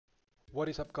What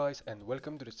is up guys, and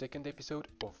welcome to the second episode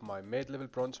of my mid-level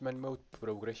Bronzeman Mode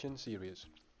progression series.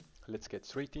 Let's get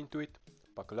straight into it,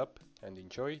 buckle up and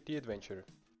enjoy the adventure.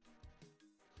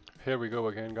 Here we go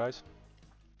again guys.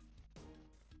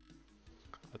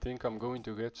 I think I'm going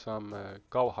to get some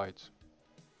cow hides,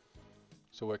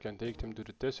 so I can take them to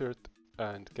the desert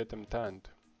and get them tanned,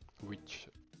 which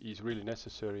is really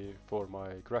necessary for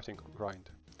my crafting grind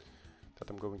that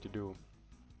I'm going to do.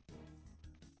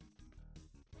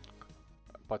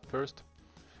 But first,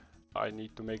 I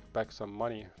need to make back some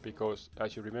money, because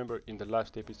as you remember in the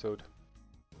last episode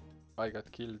I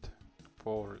got killed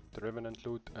for the Revenant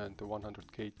loot and the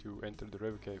 100k to enter the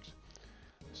Rev Caves.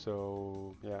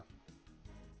 So yeah,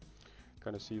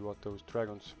 gonna see what those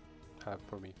dragons have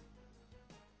for me.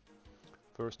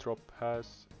 First drop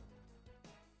has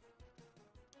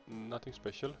nothing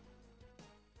special.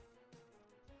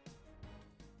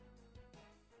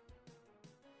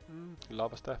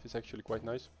 Lava staff is actually quite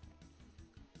nice.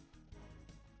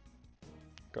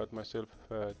 Got myself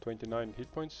 29 hit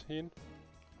points in.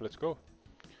 Let's go.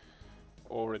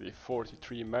 Already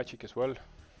 43 magic as well. At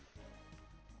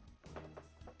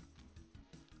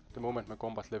the moment my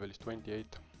combat level is 28.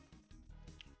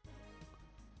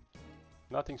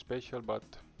 Nothing special, but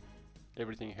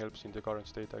everything helps in the current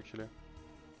state actually.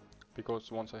 Because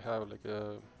once I have like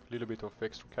a little bit of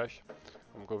extra cash,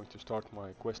 I'm going to start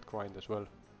my quest grind as well.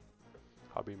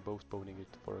 I've been postponing it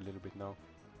for a little bit now.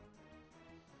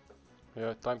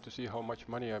 Yeah, time to see how much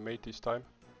money I made this time.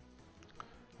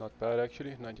 Not bad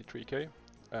actually, 93k.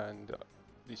 And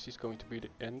this is going to be the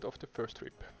end of the first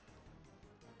trip.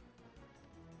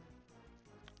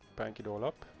 Bank it all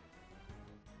up.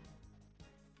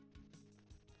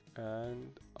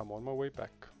 And I'm on my way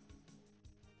back.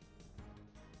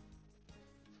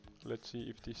 Let's see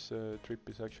if this trip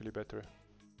is actually better.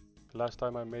 Last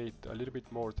time I made a little bit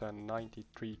more than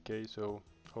 93k, so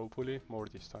hopefully more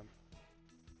this time.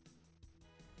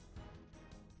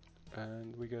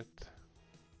 And we get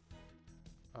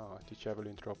the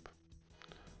javelin drop.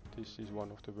 This is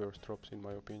one of the worst drops in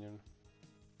my opinion.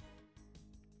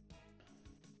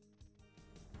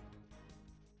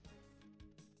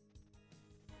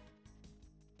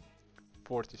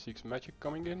 $46 magic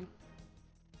coming in.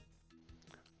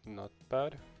 Not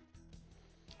bad.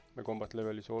 My combat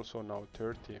level is also now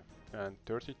 30 and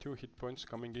 32 hit points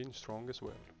coming in strong as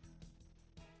well.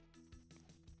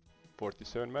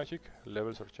 47 magic,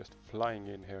 levels are just flying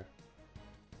in here.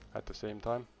 At the same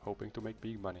time, hoping to make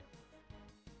big money.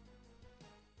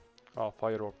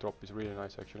 Fire orb drop is really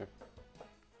nice actually.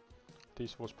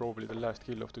 This was probably the last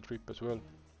kill of the trip as well.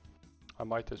 I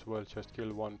might as well just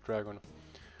kill one dragon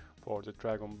for the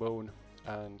dragon bone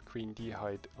and green D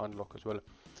hide unlock as well,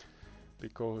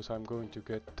 because I'm going to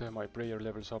get my prayer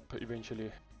levels up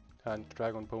eventually, and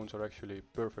dragon bones are actually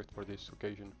perfect for this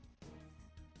occasion.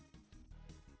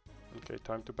 Okay,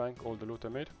 time to bank all the loot I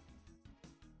made.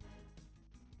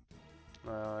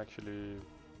 Actually,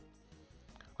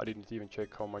 I didn't even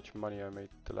check how much money I made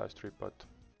the last trip, but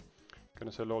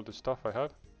gonna sell all the stuff I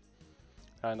have,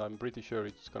 and I'm pretty sure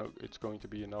it's going to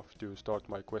be enough to start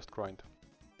my quest grind.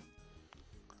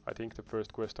 I think the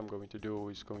first quest I'm going to do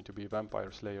is going to be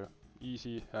Vampire Slayer.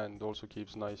 Easy and also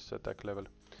gives nice attack level.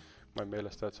 My melee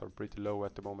stats are pretty low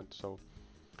at the moment, so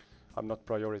I'm not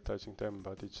prioritizing them,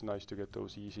 but it's nice to get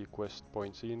those easy quest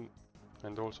points in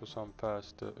and also some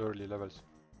fast early levels.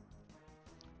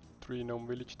 3 gnome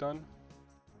village done,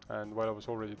 and while I was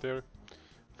already there,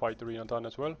 fight arena done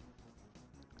as well.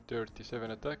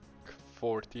 37 attack,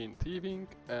 14 thieving,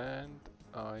 and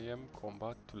I am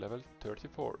combat to level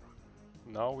 34.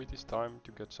 Now it is time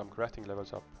to get some crafting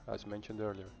levels up, as mentioned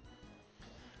earlier.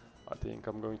 I think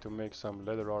I'm going to make some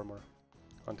leather armor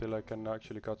until I can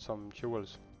actually cut some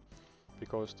jewels,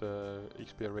 because the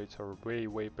XP rates are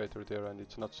way better there and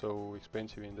it's not so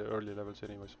expensive in the early levels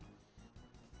anyways.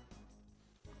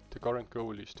 The current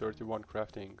goal is 31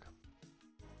 crafting,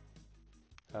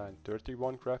 and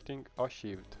 31 crafting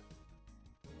achieved.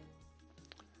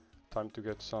 Time to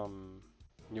get some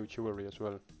new jewelry as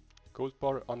well. Gold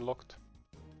bar unlocked.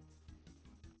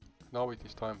 Now it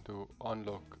is time to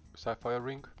unlock sapphire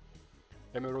ring,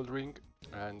 emerald ring,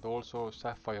 and also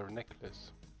sapphire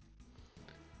necklace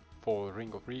for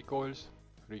ring of recoils,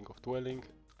 ring of dwelling,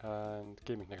 and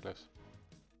gaming necklace.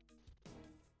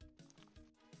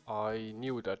 I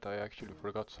knew that I actually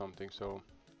forgot something, so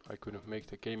I couldn't make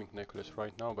the gaming necklace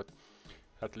right now, but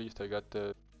at least I got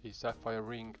the sapphire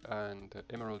ring and the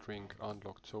emerald ring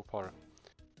unlocked so far.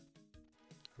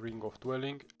 Ring of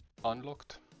dwelling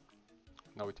unlocked.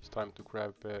 Now it is time to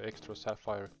grab extra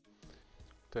sapphire.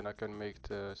 Then I can make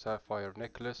the sapphire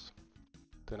necklace,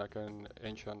 then I can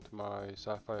enchant my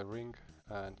sapphire ring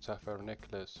and sapphire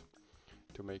necklace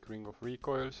to make ring of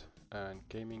recoils and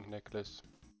gaming necklace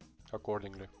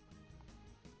accordingly.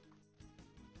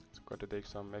 So gotta take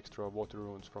some extra water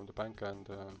runes from the bank and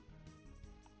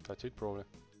that's it probably.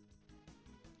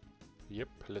 Yep,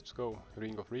 let's go.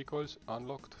 Ring of recoils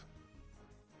unlocked.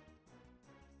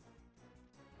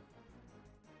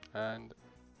 And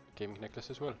gaming necklace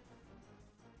as well.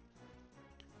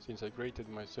 Since I created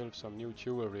myself some new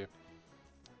jewelry,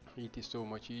 it is so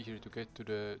much easier to get to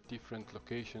the different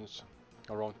locations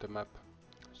around the map.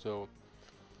 So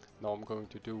now I'm going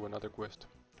to do another quest,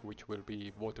 which will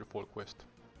be waterfall quest.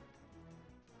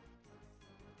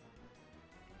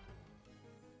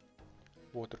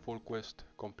 Waterfall quest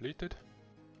completed.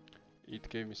 It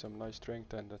gave me some nice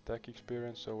strength and attack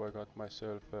experience, so I got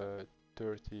myself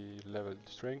 30 level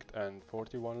strength and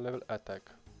 41 level attack.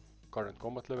 Current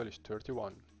combat level is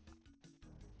 31.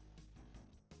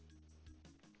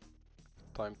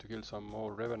 Time to kill some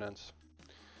more revenants,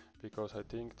 because I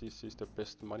think this is the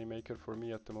best money maker for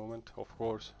me at the moment. Of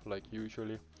course, like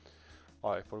usually,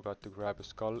 I forgot to grab a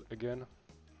skull again,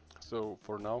 so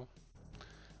for now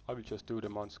I will just do the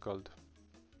unskulled.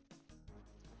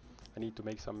 I need to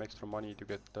make some extra money to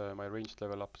get my ranged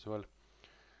level up as well.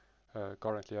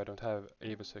 Currently I don't have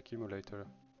Avis accumulator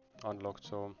unlocked,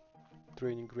 so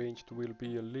training ranged will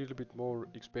be a little bit more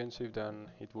expensive than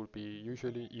it would be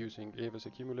usually using Avis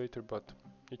accumulator, but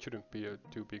it shouldn't be a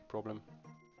too big problem.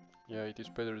 Yeah, it is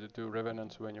better to do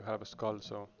revenants when you have a skull,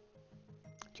 so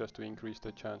just to increase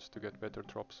the chance to get better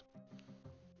drops.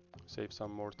 Save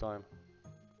some more time.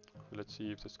 Let's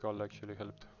see if the skull actually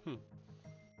helped.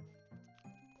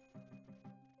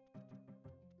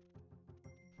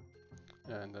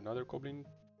 And another goblin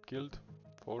killed,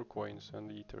 4 coins and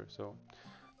ether, so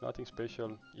nothing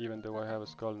special, even though I have a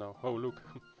skull now. Oh look,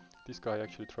 this guy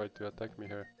actually tried to attack me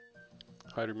here.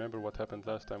 I remember what happened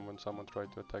last time when someone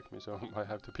tried to attack me, so I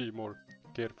have to be more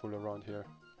careful around here.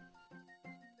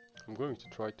 I'm going to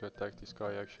try to attack this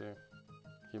guy actually.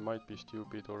 He might be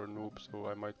stupid or a noob, so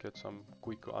I might get some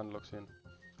quick unlocks in.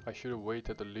 I should have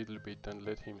waited a little bit and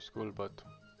let him skull, but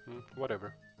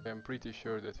whatever. I'm pretty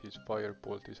sure that his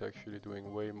firebolt is actually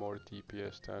doing way more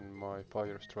DPS than my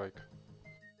fire strike.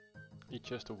 It's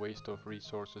just a waste of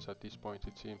resources at this point,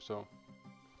 it seems, so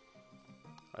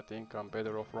I think I'm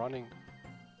better off running.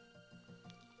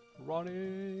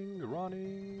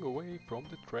 Running away from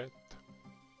the threat.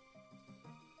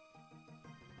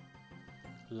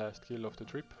 Last kill of the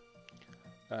trip,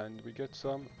 and we get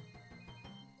some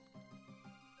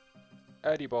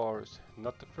Addy bars.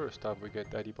 Not the first time we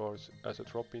get Addy bars as a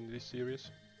drop in this series.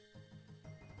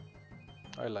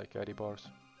 I like Addy bars,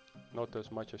 not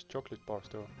as much as chocolate bars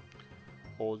though.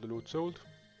 All the loot sold.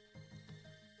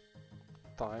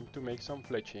 Time to make some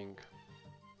fletching.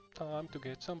 Time to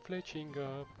get some fletching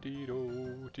up.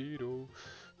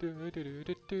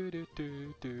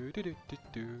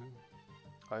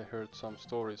 I heard some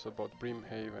stories about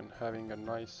Brimhaven having a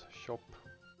nice shop,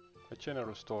 a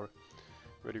general store,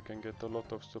 where you can get a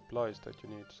lot of supplies that you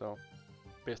need, so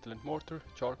pestilent mortar,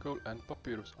 charcoal and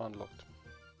papyrus unlocked.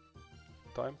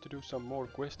 Time to do some more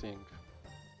questing.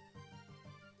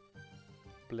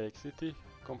 Plague City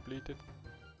completed.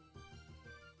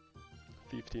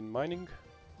 15 mining.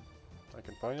 I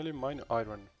can finally mine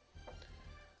iron.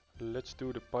 Let's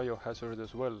do the biohazard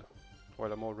as well,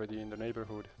 while I'm already in the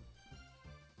neighborhood.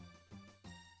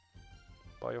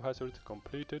 Biohazard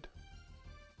completed.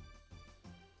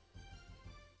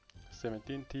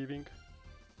 17 thieving.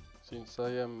 Since I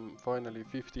am finally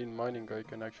 15 mining, I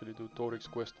can actually do Torix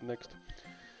quest next.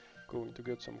 Going to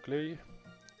get some clay,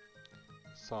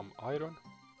 some iron,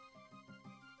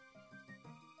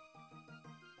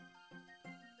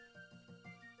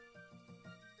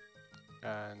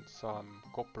 and some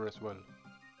copper as well.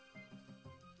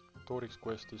 Torix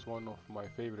quest is one of my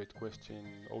favorite quests in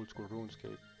old school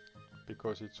Runescape,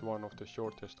 because it's one of the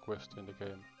shortest quests in the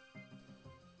game.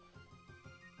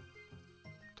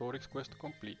 Torix quest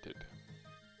completed.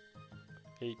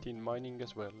 18 mining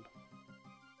as well.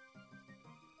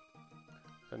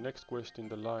 The next quest in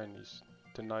the line is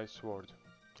the nice sword.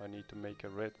 I need to make a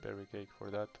red berry cake for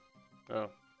that.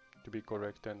 To be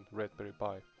correct then, red berry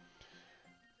pie.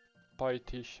 Pie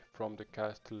dish from the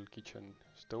castle kitchen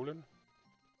stolen.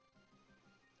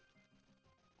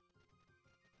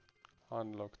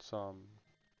 Unlocked some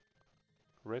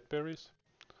red berries.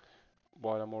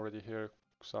 While I'm already here,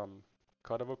 some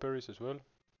cadaver berries as well.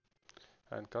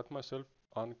 And got myself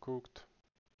uncooked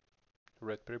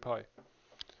red berry pie.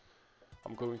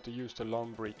 I'm going to use the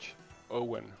Lumbridge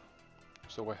oven,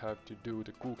 so I have to do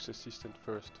the cook's assistant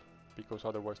first. because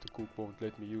otherwise the cook won't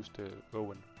let me use the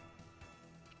oven.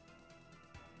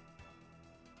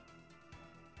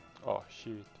 Oh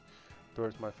shit,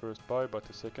 burnt my first buy, but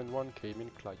the second one came in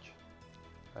clutch.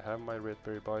 I have my red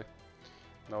berry buy,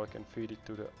 now I can feed it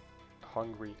to the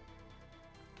hungry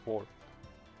dwarf.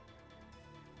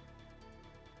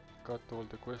 Got all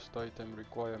the quest item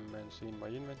requirements in my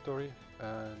inventory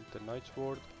and the night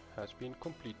sword has been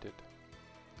completed.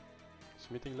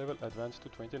 Smithing level advanced to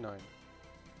 29.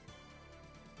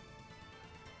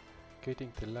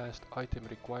 Getting the last item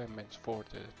requirements for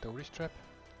the tourist trap,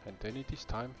 and then it is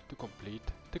time to complete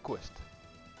the quest.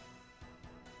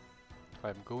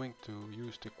 I'm going to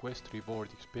use the quest reward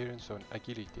experience on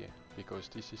agility, because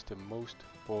this is the most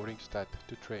boring stat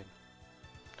to train.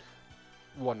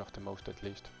 One of the most at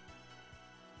least.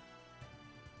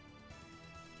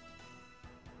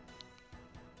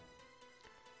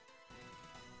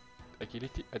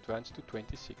 Agility advanced to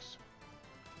 26.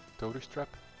 Tourist trap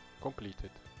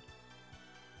completed.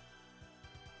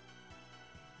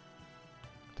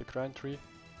 The grand tree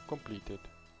completed.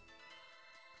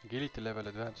 Agility level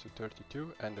advanced to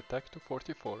 32 and attack to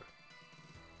 44.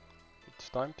 It's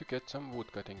time to get some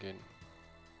woodcutting in.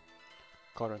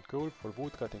 Current goal for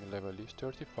woodcutting level is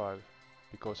 35,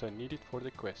 because I need it for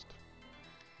the quest.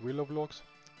 Willow logs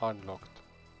unlocked.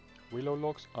 Willow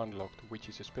logs unlocked, which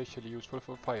is especially useful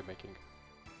for fire making.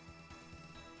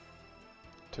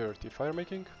 30 fire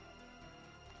making.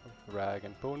 Rag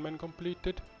and bone men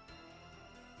completed.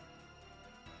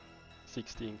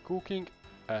 16 cooking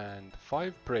and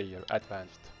 5 prayer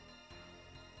advanced.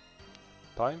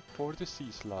 Time for the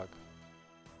sea slug.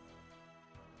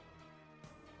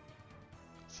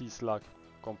 Sea slug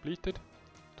completed.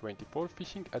 24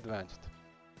 fishing advanced.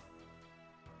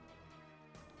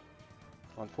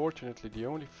 Unfortunately, the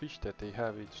only fish that they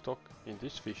have in stock in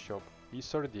this fish shop is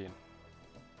sardine.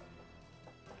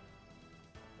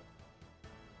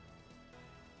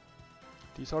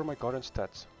 These are my current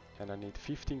stats, and I need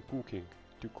 15 cooking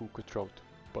to cook a trout.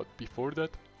 But before that,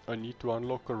 I need to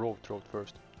unlock a raw trout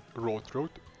first. Raw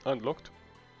trout unlocked.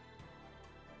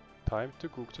 Time to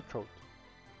cook the trout.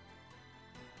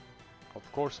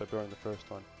 Of course I burned the first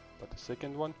one, but the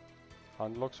second one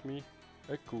unlocks me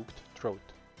a cooked trout.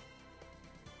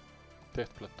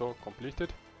 Death plateau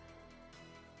completed.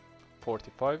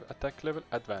 45 attack level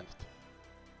advanced.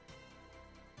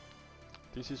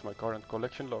 This is my current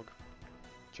collection log.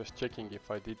 Just checking if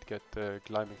I did get the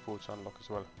climbing foods unlock as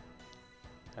well.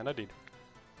 And I did.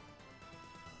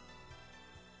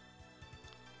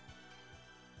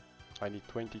 I need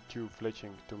 22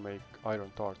 fletching to make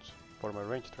iron darts for my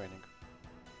range training.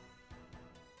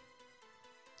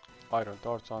 Iron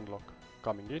darts unlock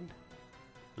coming in.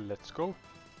 Let's go.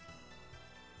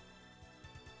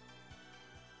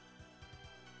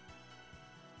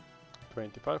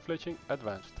 $25 fletching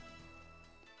advanced.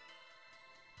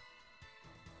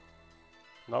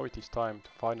 Now it is time to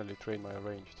finally train my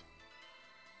ranged.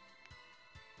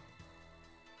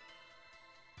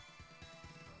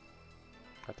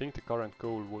 I think the current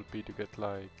goal would be to get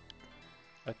like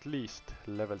at least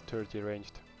level 30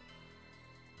 ranged.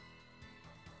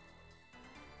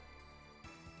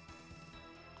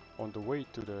 On the way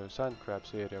to the sand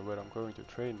crabs area where I'm going to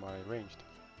train my ranged,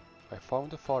 I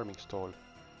found a farming stall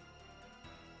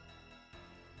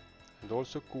and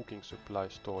also cooking supply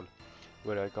stall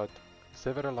where I got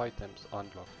several items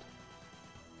unlocked.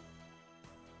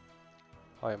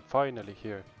 I am finally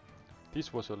here.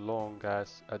 This was a long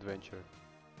ass adventure.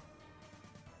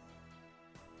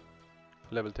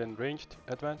 Level 10 ranged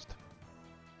advanced.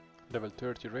 Level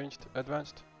 30 ranged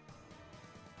advanced.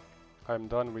 I'm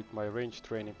done with my range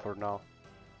training for now.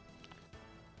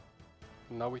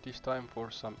 Now it is time for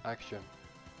some action.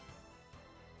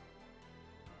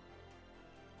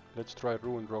 Let's try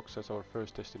ruined rocks as our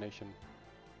first destination.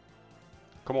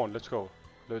 Come on, let's go.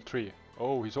 Level 3.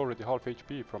 Oh, he's already half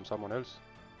HP from someone else.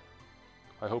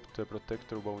 I hope the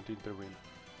protector won't intervene.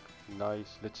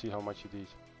 Nice, let's see how much it is.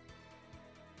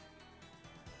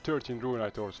 13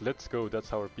 Ruinite ores, let's go,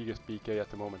 that's our biggest PK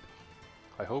at the moment.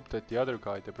 I hope that the other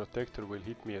guy, the protector, will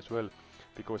hit me as well,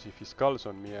 because if he skulls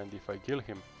on me and if I kill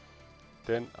him,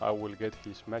 then I will get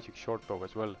his magic shortbow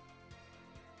as well.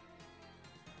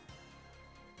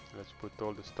 Let's put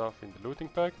all the stuff in the looting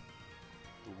bag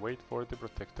and wait for the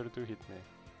protector to hit me.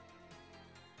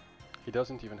 He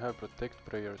doesn't even have protect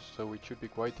prayers, so it should be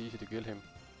quite easy to kill him.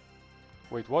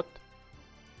 Wait, what?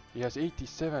 He has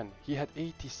 87. He had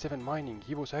 87 mining.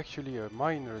 He was actually a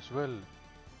miner as well.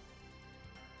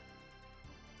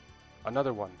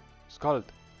 Another one. Skald.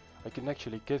 I can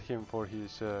actually get him for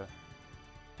his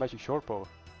magic shortbow.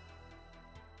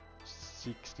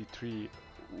 63.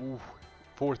 Ooh.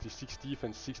 46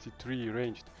 defense, 63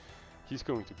 ranged. He's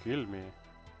going to kill me.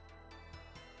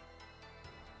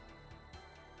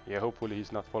 Yeah, hopefully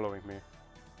he's not following me.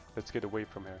 Let's get away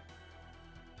from here.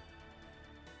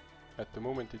 At the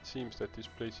moment it seems that this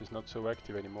place is not so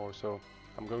active anymore, so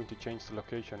I'm going to change the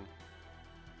location.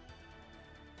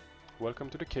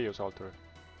 Welcome to the Chaos Altar.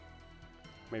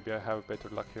 Maybe I have better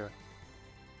luck here.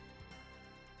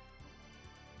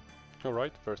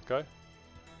 Alright, first guy.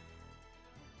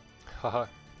 Haha,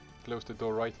 close the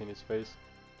door right in his face.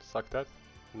 Suck that.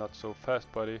 Not so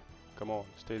fast, buddy. Come on,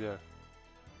 stay there.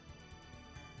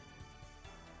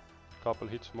 Couple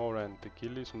hits more and the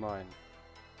kill is mine.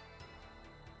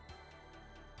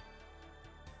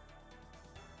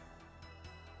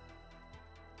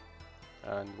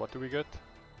 And what do we get?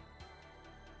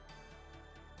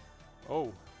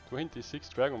 Oh, 26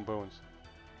 Dragon Bones.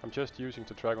 I'm just using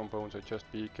the Dragon Bones, I just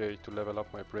BK to level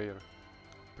up my prayer.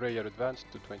 Prayer advanced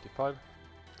to 25.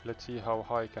 Let's see how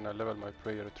high can I level my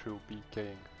prayer through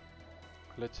BKing.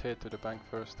 Let's head to the bank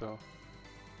first though.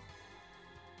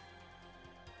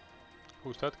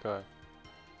 Who's that guy?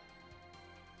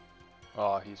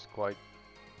 Ah, he's quite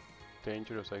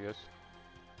dangerous, I guess.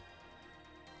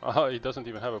 Ah, he doesn't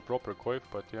even have a proper coif,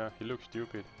 but yeah, he looks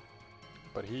stupid.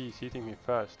 But he's hitting me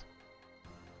fast.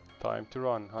 Time to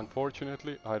run.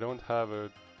 Unfortunately, I don't have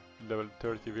a level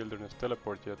 30 wilderness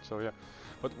teleport yet, so yeah.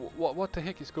 But what the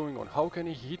heck is going on? How can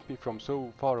he hit me from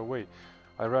so far away?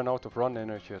 I ran out of run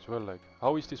energy as well, like,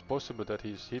 how is this possible that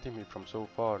he's hitting me from so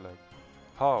far, like,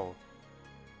 how?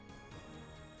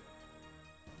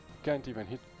 Can't even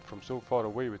hit from so far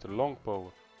away with a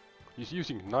longbow. He's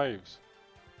using knives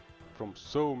from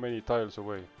so many tiles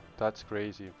away. That's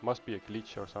crazy. Must be a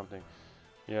glitch or something.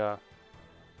 Yeah.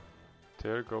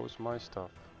 There goes my stuff.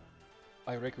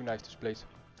 I recognize this place.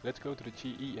 Let's go to the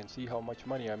GE and see how much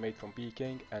money I made from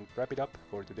PKing and wrap it up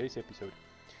for today's episode.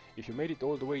 If you made it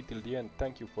all the way till the end,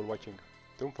 thank you for watching.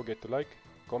 Don't forget to like,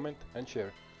 comment and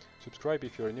share. Subscribe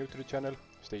if you are new to the channel.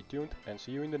 Stay tuned and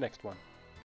see you in the next one.